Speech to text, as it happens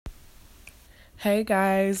Hey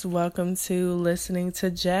guys, welcome to Listening to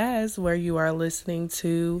Jazz, where you are listening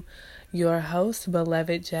to your host,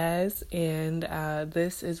 Beloved Jazz, and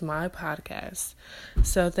this is my podcast.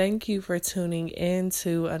 So thank you for tuning in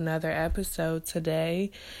to another episode today,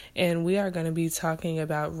 and we are going to be talking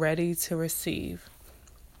about Ready to Receive.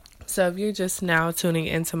 So if you're just now tuning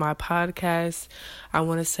into my podcast, I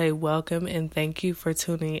want to say welcome and thank you for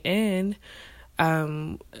tuning in.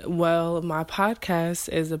 My podcast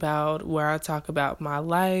is about where I talk about my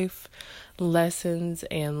life, lessons,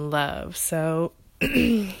 and love. So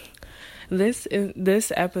this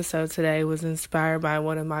episode today was inspired by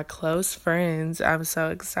one of my close friends. I'm so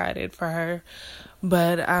excited for her.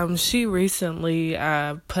 But she recently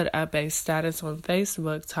put up a status on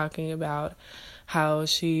Facebook talking about how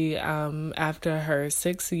she, after her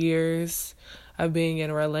 6 years of being in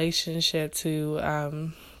a relationship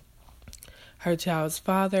to her child's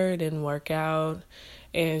father, didn't work out,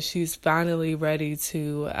 and she's finally ready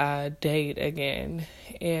to date again.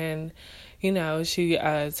 And, she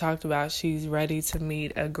talked about she's ready to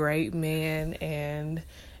meet a great man and,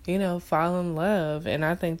 fall in love. And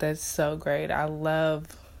I think that's so great. I love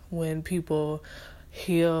when people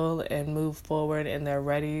heal and move forward and they're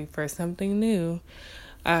ready for something new.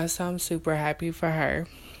 So I'm super happy for her.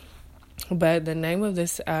 But the name of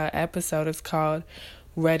this episode is called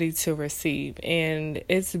Ready to Receive, and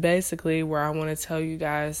it's basically where I want to tell you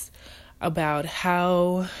guys about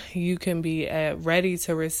how you can be ready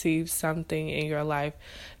to receive something in your life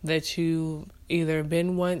that you've either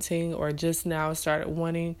been wanting or just now started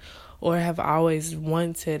wanting or have always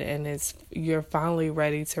wanted, and you're finally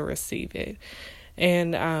ready to receive it.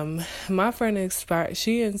 And my friend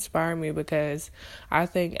inspired me because I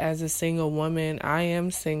think as a single woman, I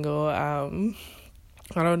am single.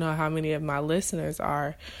 I don't know how many of my listeners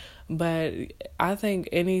are, but I think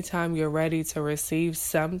anytime you're ready to receive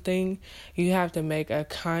something, you have to make a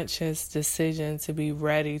conscious decision to be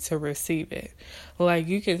ready to receive it. Like,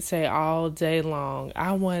 you can say all day long,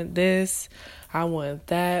 I want this, I want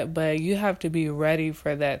that, but you have to be ready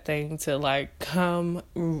for that thing to come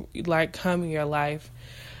in your life,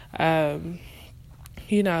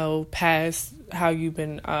 past how you've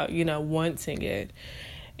been, wanting it.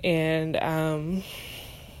 And,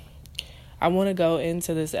 I want to go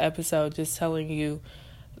into this episode just telling you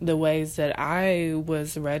the ways that I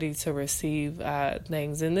was ready to receive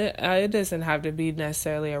things. And it doesn't have to be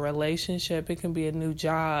necessarily a relationship. It can be a new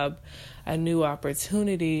job, a new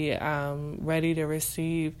opportunity, ready to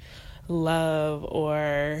receive love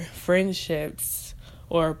or friendships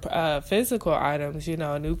or physical items,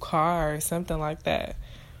 a new car or something like that.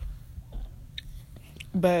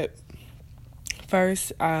 But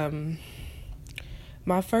first,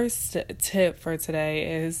 my first tip for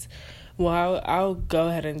today is, I'll go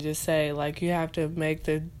ahead and just say, you have to make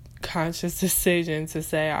the conscious decision to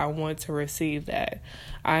say, I want to receive that.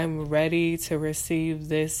 I'm ready to receive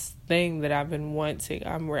this thing that I've been wanting.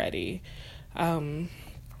 I'm ready.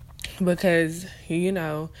 Because,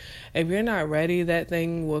 if you're not ready, that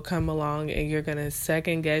thing will come along and you're going to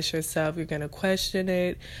second guess yourself. You're going to question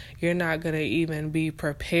it. You're not going to even be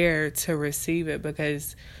prepared to receive it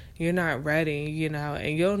because you're not ready,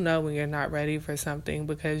 and you'll know when you're not ready for something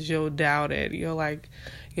because you'll doubt it. You'll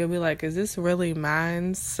be like, is this really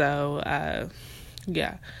mine? So,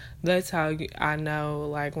 yeah, that's how I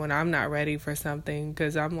know, when I'm not ready for something,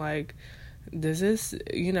 because I'm like, is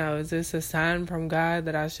this a sign from God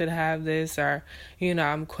that I should have this? Or,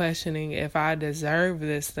 I'm questioning if I deserve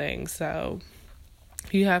this thing. So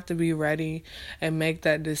you have to be ready and make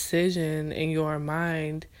that decision in your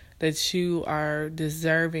mind that you are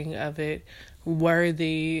deserving of it,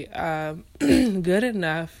 worthy, good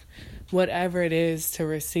enough, whatever it is, to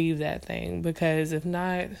receive that thing. Because if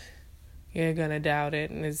not, you're going to doubt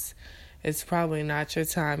it, and it's probably not your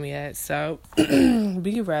time yet. So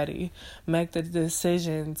be ready. Make the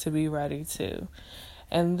decision to be ready too.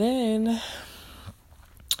 And then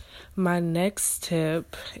my next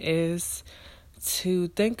tip is to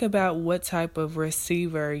think about what type of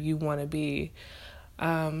receiver you want to be.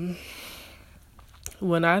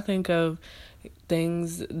 When I think of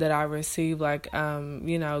things that I receive,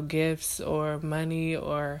 gifts or money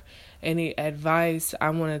or any advice, I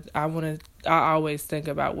always think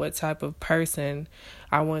about what type of person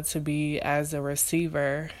I want to be as a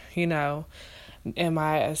receiver. Am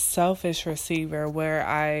I a selfish receiver where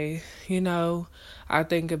I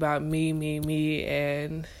think about me,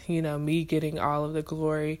 and, me getting all of the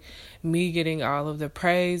glory, me getting all of the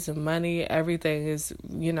praise and money, everything is,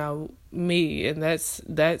 me, and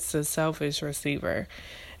that's a selfish receiver.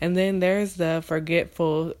 And then there's the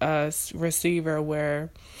forgetful receiver where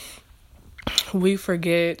we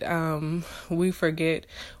forget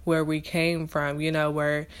where we came from,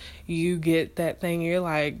 where you get that thing, you're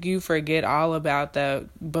like, you forget all about the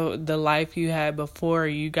life you had before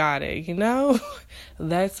you got it.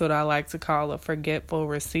 That's what I like to call a forgetful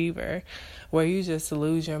receiver, where you just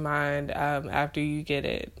lose your mind after you get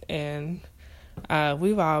it. And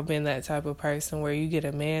we've all been that type of person where you get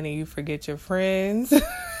a man and you forget your friends.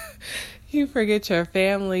 You forget your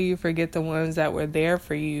family, you forget the ones that were there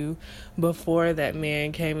for you before that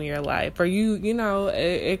man came in your life. Or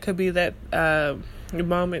it could be that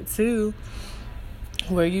moment too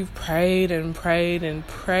where you've prayed and prayed and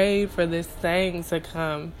prayed for this thing to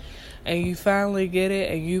come, and you finally get it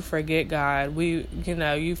and you forget God.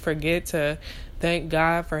 You forget to thank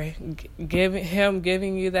God for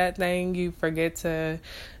giving you that thing. You forget to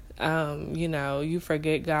you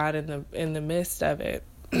forget God in the midst of it.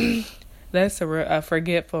 That's a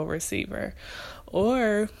forgetful receiver.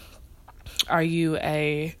 Or are you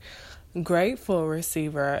a grateful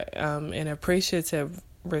receiver, an appreciative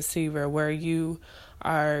receiver, where you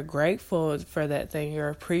are grateful for that thing, you're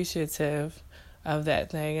appreciative of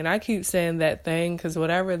that thing? And I keep saying that thing because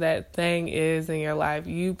whatever that thing is in your life,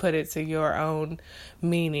 you put it to your own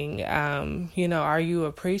meaning. Are you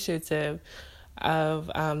appreciative of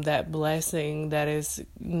that blessing that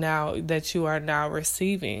you are now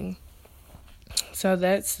receiving? So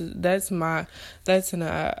that's an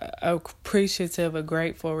appreciative, a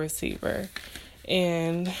grateful receiver.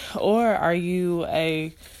 Or are you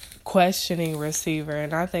a questioning receiver?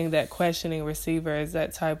 And I think that questioning receiver is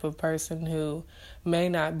that type of person who may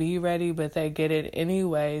not be ready, but they get it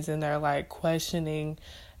anyways, and they're like questioning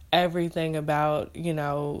everything about,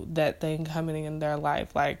 that thing coming in their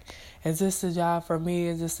life. Like, is this a job for me?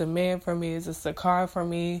 Is this a man for me? Is this a car for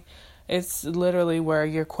me? It's literally where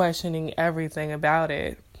you're questioning everything about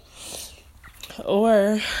it.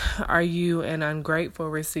 Or are you an ungrateful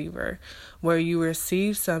receiver, where you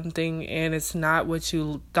receive something and it's not what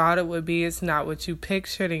you thought it would be, it's not what you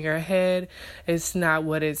pictured in your head, it's not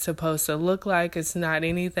what it's supposed to look like, it's not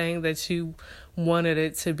anything that you wanted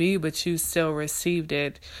it to be, but you still received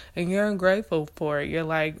it, and you're ungrateful for it. You're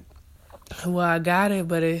like, well, I got it,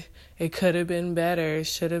 but it could have been better. It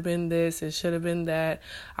should have been this. It should have been that.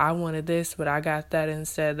 I wanted this, but I got that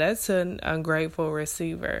instead. That's an ungrateful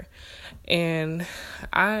receiver. And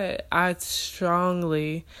I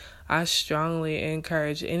strongly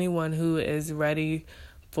encourage anyone who is ready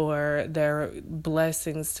for their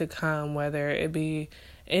blessings to come, whether it be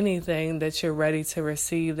anything that you're ready to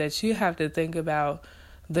receive, that you have to think about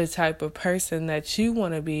the type of person that you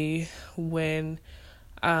want to be when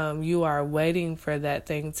you are waiting for that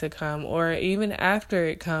thing to come, or even after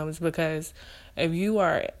it comes. Because if you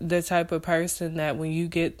are the type of person that when you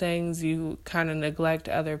get things, you kind of neglect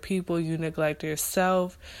other people, you neglect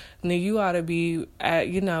yourself, then you ought to be,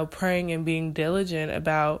 praying and being diligent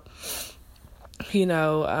about,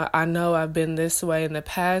 I know I've been this way in the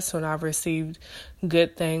past when I've received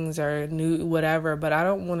good things or new whatever, but I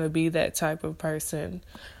don't want to be that type of person.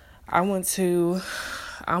 I want to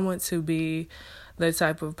be the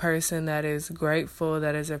type of person that is grateful,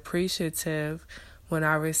 that is appreciative when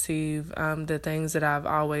I receive the things that I've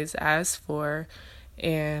always asked for.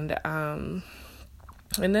 And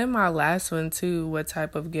then my last one too, what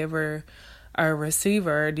type of giver or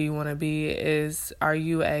receiver do you want to be, is, are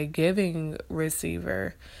you a giving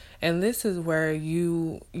receiver? And this is where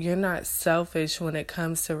you're not selfish when it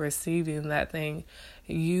comes to receiving that thing.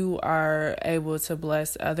 You are able to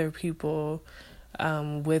bless other people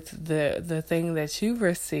with the thing that you've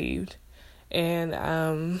received.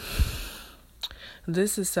 And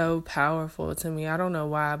this is so powerful to me. I don't know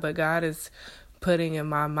why, but God is putting in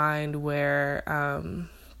my mind where I'm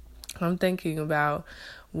thinking about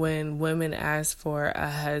when women ask for a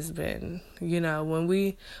husband. When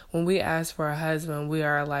we ask for a husband, we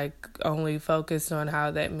are like only focused on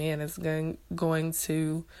how that man is going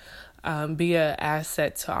to be an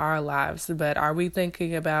asset to our lives. But are we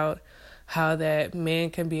thinking about how that man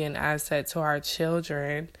can be an asset to our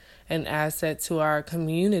children, an asset to our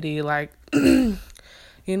community? Like, and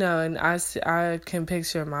I can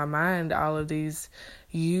picture in my mind all of these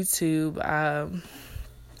YouTube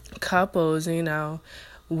couples,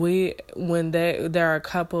 when there are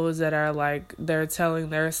couples that are like, they're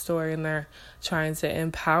telling their story and they're trying to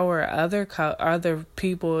empower other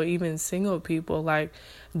people, even single people. Like,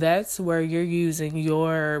 that's where you're using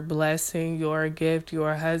your blessing, your gift,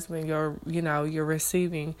 your husband, you're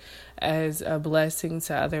receiving as a blessing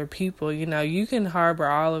to other people. You can harbor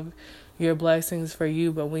all of your blessings for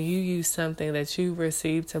you, but when you use something that you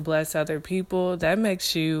received to bless other people, that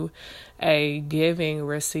makes you a giving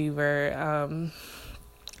receiver.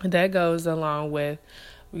 that goes along with,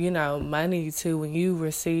 money too. When you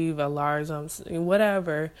receive a large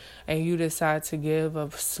whatever, and you decide to give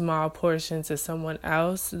a small portion to someone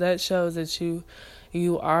else, that shows that you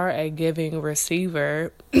are a giving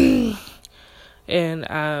receiver. And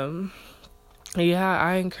I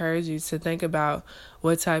encourage you to think about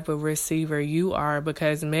what type of receiver you are,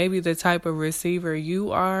 because maybe the type of receiver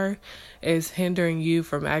you are is hindering you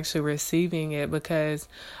from actually receiving it. Because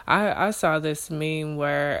I saw this meme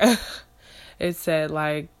where it said,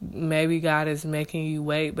 like, maybe God is making you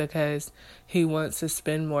wait because he wants to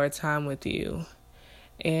spend more time with you.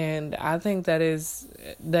 And I think that's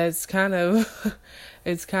kind of,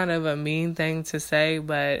 it's kind of a mean thing to say,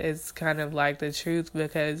 but it's kind of like the truth,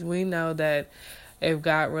 because we know that if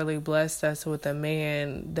God really blessed us with a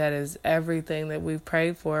man that is everything that we've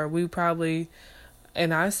prayed for, we probably,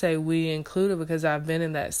 and I say we included because I've been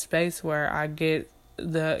in that space where I get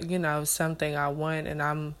something I want, and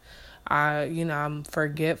I'm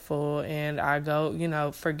forgetful, and I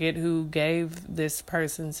go, forget who gave this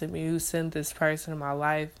person to me, who sent this person in my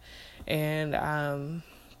life. And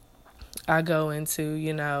I go into,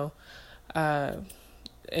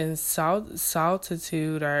 in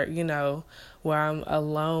solitude, or, where I'm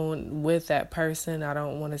alone with that person. I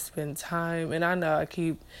don't want to spend time. And I know I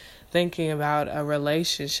keep thinking about a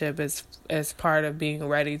relationship as part of being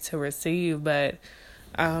ready to receive, but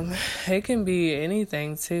it can be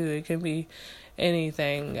anything too. It can be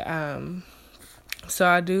anything. So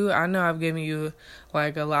I know I've given you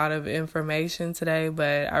like a lot of information today,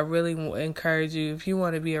 but I really encourage you, if you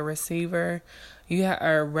want to be a receiver, you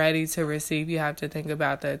are ready to receive, you have to think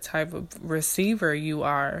about the type of receiver you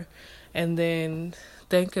are, and then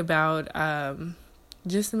think about,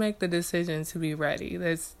 just make the decision to be ready.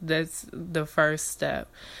 That's the first step.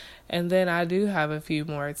 And then I do have a few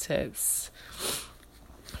more tips.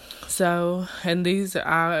 So, and these,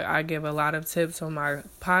 I give a lot of tips on my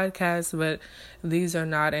podcast, but these are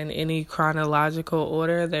not in any chronological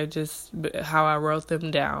order. They're just how I wrote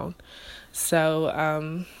them down.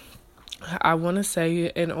 So, I want to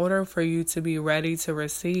say, in order for you to be ready to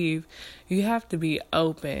receive, you have to be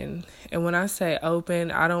open. And when I say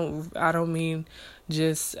open, I don't mean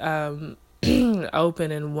just, open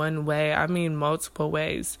in one way. I mean multiple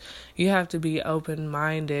ways. You have to be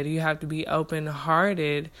open-minded. You have to be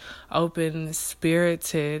open-hearted,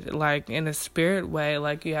 open-spirited, like in a spirit way.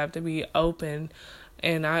 Like you have to be open,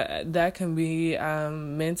 and that can be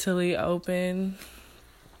mentally open,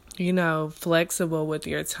 flexible with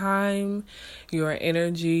your time, your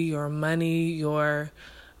energy, your money, your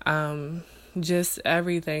just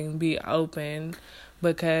everything. Be open,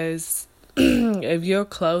 because if you're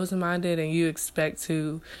closed-minded and you expect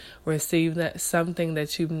to receive something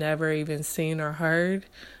that you've never even seen or heard,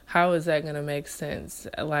 how is that going to make sense?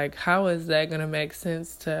 Like, how is that going to make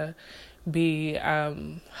sense to be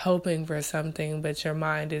hoping for something, but your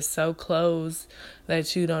mind is so closed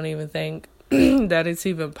that you don't even think that it's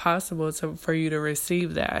even possible for you to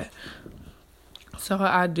receive that? So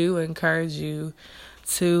I do encourage you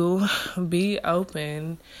to be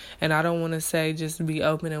open, and I don't want to say just be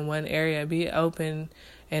open in one area. Be open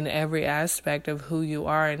in every aspect of who you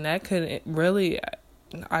are, and that could really,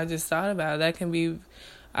 I just thought about it, that can be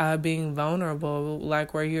being vulnerable,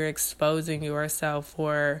 like where you're exposing yourself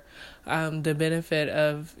for the benefit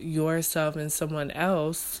of yourself and someone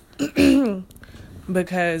else.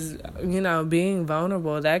 Because, being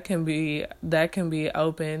vulnerable, that can be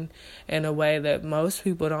open in a way that most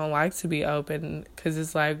people don't like to be open, because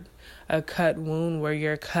it's like a cut wound where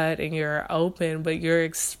you're cut and you're open, but you're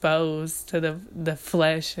exposed to the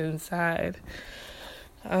flesh inside.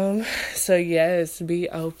 So yes, be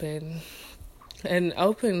open. And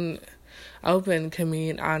open can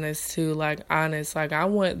mean honest too, like honest, like I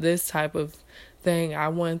want this type of thing, I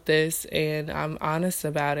want this, and I'm honest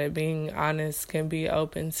about it. Being honest can be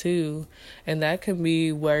open too, and that can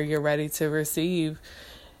be where you're ready to receive,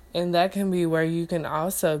 and that can be where you can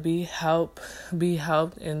also be helped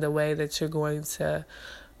in the way that you're going to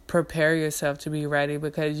prepare yourself to be ready,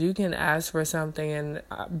 because you can ask for something and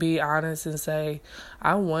be honest and say,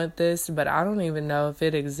 I want this, but I don't even know if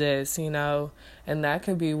it exists, and that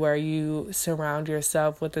could be where you surround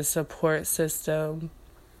yourself with a support system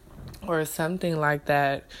or something like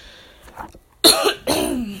that.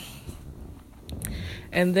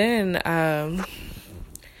 And then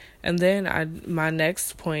my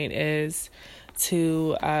next point is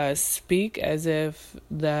to speak as if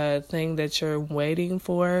the thing that you're waiting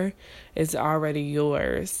for is already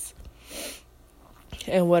yours.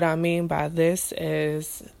 And what I mean by this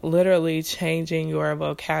is literally changing your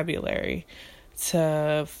vocabulary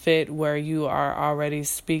to fit where you are already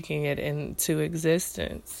speaking it into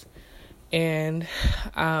existence. And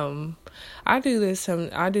I do this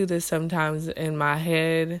sometimes in my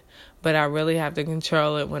head, but I really have to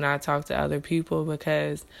control it when I talk to other people,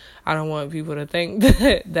 because I don't want people to think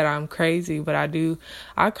that I'm crazy. But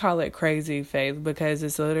I call it crazy faith, because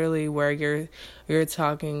it's literally where you're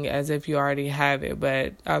talking as if you already have it,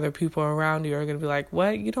 but other people around you are going to be like,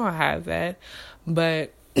 "What? You don't have that."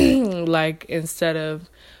 But like, instead of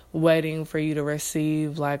waiting for you to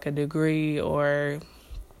receive like a degree or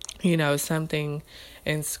something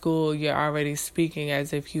in school, you're already speaking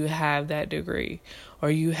as if you have that degree or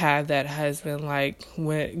you have that husband. Like,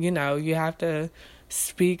 when, you have to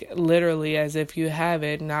speak literally as if you have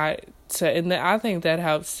it, and I think that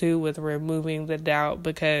helps too with removing the doubt,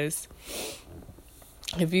 because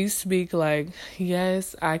if you speak like,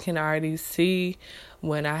 yes, I can already see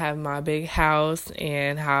when I have my big house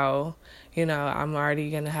and how, I'm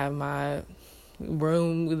already going to have my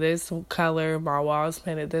room this color, my walls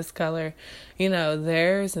painted this color,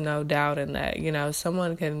 there's no doubt in that.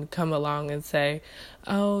 Someone can come along and say,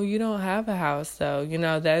 "Oh, you don't have a house though."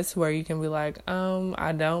 That's where you can be like,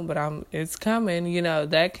 I don't, but it's coming.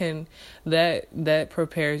 That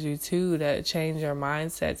prepares you too, to change your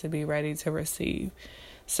mindset to be ready to receive.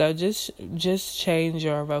 So just change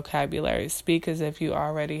your vocabulary. Speak as if you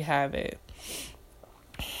already have it.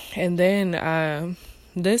 And then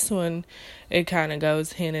this one, it kind of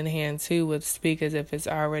goes hand in hand too with speak as if it's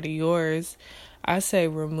already yours. I say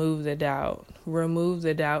remove the doubt. Remove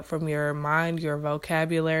the doubt from your mind, your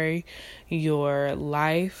vocabulary, your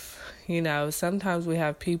life. Sometimes we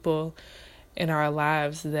have people in our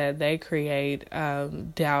lives that they create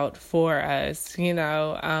doubt for us,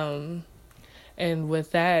 and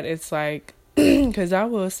with that, it's like, because I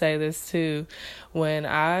will say this too, when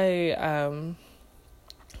I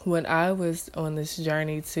was on this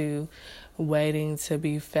journey to waiting to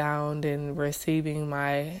be found and receiving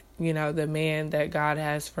my, the man that God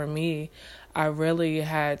has for me, I really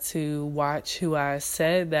had to watch who I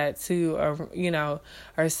said that to, or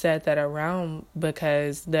said that around,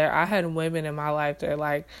 because I had women in my life that are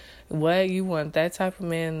like, "What, you want that type of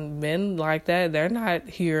men like that? They're not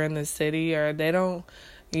here in the city, or they don't,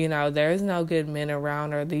 there's no good men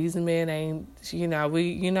around, or these men ain't, we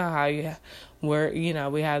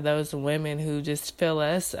have those women who just fill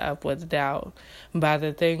us up with doubt by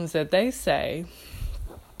the things that they say."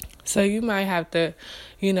 So you might have to,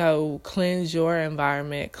 cleanse your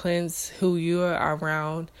environment, cleanse who you are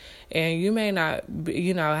around, and you may not,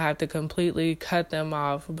 have to completely cut them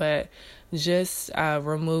off, but just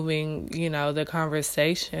removing, the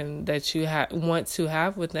conversation that you want to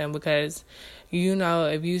have with them, because,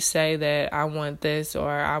 if you say that I want this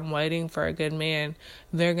or I'm waiting for a good man,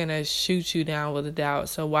 they're going to shoot you down with a doubt.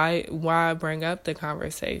 So why bring up the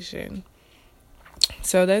conversation?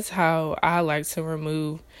 So that's how I like to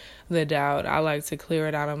remove the doubt. I like to clear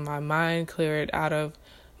it out of my mind, clear it out of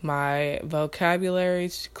my vocabulary,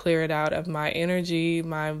 clear it out of my energy,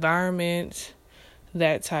 my environment,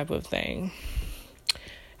 that type of thing.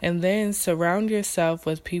 And then surround yourself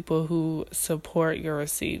with people who support your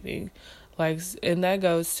receiving. And that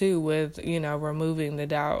goes too with, removing the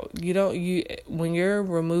doubt. When you're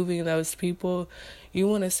removing those people, you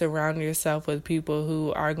want to surround yourself with people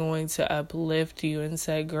who are going to uplift you and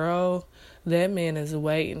say, "Girl, that man is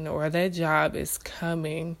waiting," or "That job is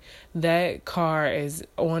coming, that car is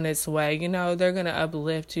on its way." They're going to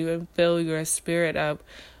uplift you and fill your spirit up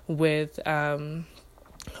with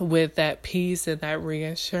that peace and that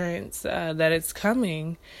reassurance that it's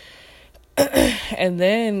coming. And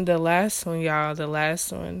then the last one, you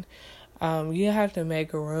have to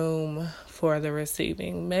make room for the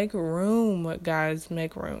receiving. Make room, guys,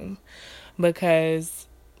 make room. Because,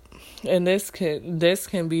 and this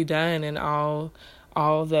can be done in all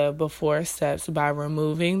the before steps, by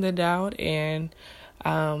removing the doubt and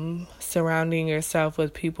surrounding yourself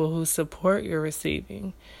with people who support your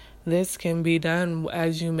receiving. This can be done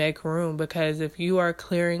as you make room, because if you are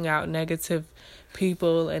clearing out negative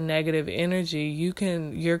people and negative energy,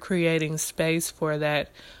 you're creating space for that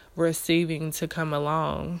receiving to come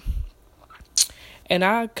along. And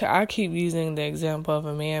I keep using the example of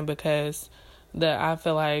a man, because I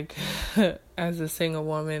feel like as a single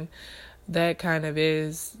woman, that kind of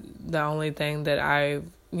is the only thing that I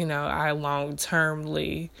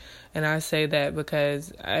long-termly, and I say that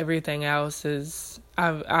because everything else is,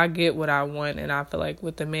 I get what I want, and I feel like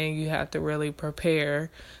with the man, you have to really prepare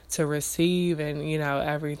to receive and,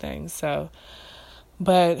 everything. So,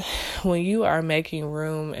 but when you are making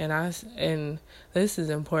room, and this is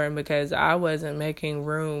important, because I wasn't making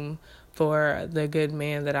room for the good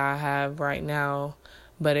man that I have right now,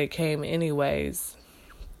 but it came anyways.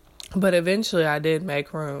 But eventually I did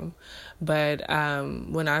make room. But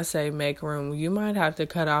when I say make room, you might have to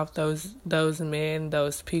cut off those men,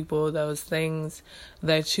 those people, those things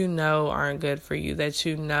that you know aren't good for you, that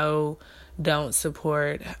you know don't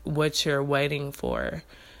support what you're waiting for.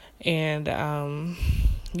 And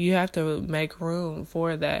you have to make room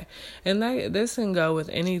for that. And this can go with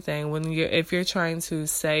anything. If you're trying to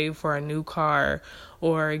save for a new car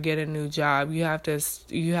or get a new job, you have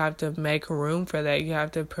to make room for that. You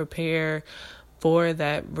have to prepare for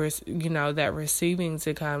that, that receiving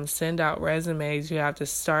to come. Send out resumes. You have to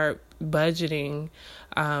start budgeting,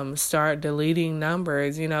 start deleting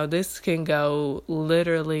numbers. This can go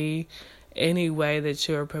literally any way that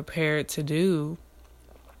you're prepared to do.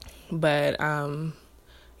 But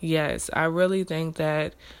yes, I really think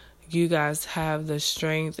that you guys have the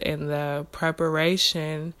strength and the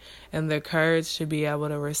preparation and the courage to be able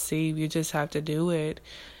to receive. You just have to do it.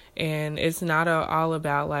 And it's not all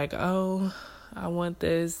about like, oh, I want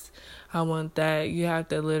this, I want that. You have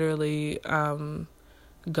to literally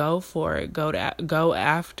go for it, go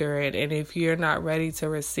after it. And if you're not ready to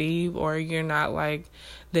receive, or you're not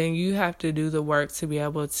then you have to do the work to be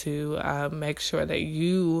able to make sure that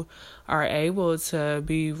you are able to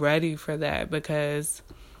be ready for that, because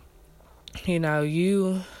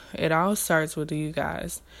it all starts with you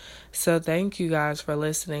guys. So thank you guys for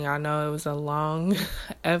listening. I know it was a long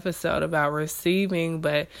episode about receiving,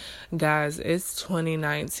 but guys, it's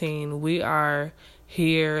 2019. We are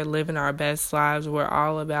here living our best lives. We're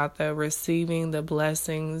all about the receiving, the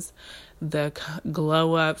blessings, the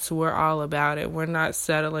glow ups. We're all about it. We're not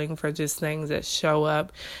settling for just things that show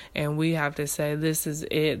up and we have to say, this is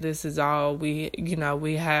it. This is all we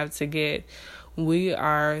have to get. We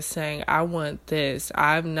are saying, I want this.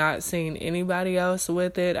 I've not seen anybody else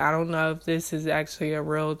with it. I don't know if this is actually a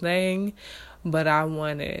real thing, but I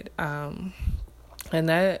want it. And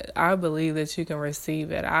that, I believe that you can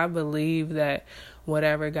receive it. I believe that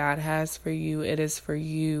whatever God has for you, it is for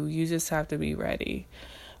you. You just have to be ready.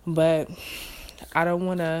 But I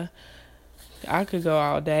could go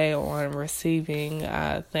all day on receiving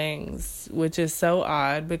things, which is so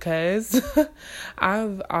odd because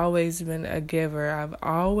I've always been a giver. I've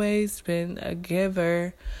always been a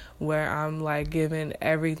giver where I'm giving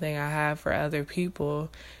everything I have for other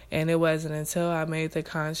people. And it wasn't until I made the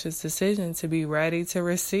conscious decision to be ready to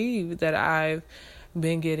receive that I've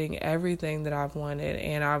been getting everything that I've wanted.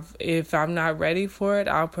 And if I'm not ready for it,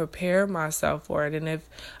 I'll prepare myself for it. And if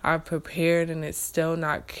I've prepared and it's still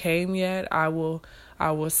not came yet, I will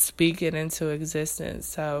speak it into existence.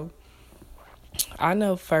 So I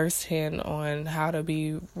know firsthand on how to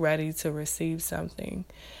be ready to receive something.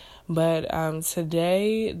 But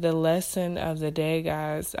today, the lesson of the day,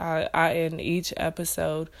 guys, I end each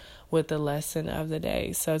episode with the lesson of the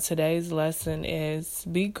day. So today's lesson is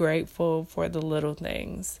be grateful for the little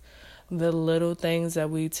things. The little things that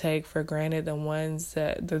we take for granted,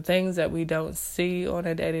 the things that we don't see on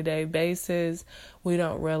a day-to-day basis, we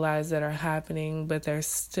don't realize that are happening, but they're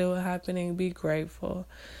still happening. Be grateful.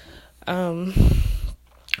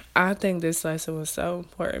 I think this lesson was so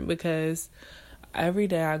important because every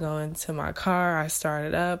day I go into my car, I start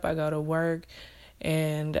it up, I go to work,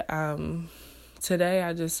 and today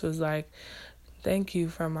I just was like, thank you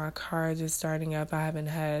for my car just starting up. I haven't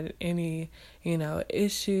had any,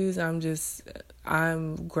 issues.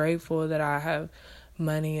 I'm grateful that I have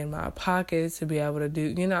money in my pocket to be able to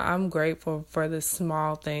do, I'm grateful for the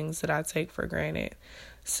small things that I take for granted.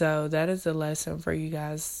 So that is a lesson for you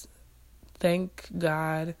guys. Thank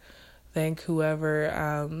God. Thank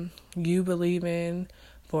whoever you believe in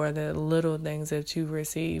for the little things that you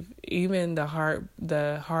receive. Even the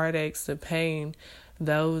heartaches, the pain,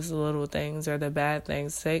 those little things are the bad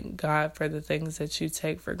things. Thank God for the things that you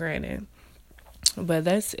take for granted. But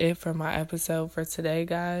that's it for my episode for today,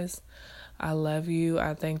 guys. I love you.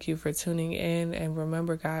 I thank you for tuning in. And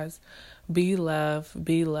remember, guys, be loved,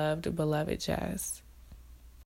 beloved Jazz.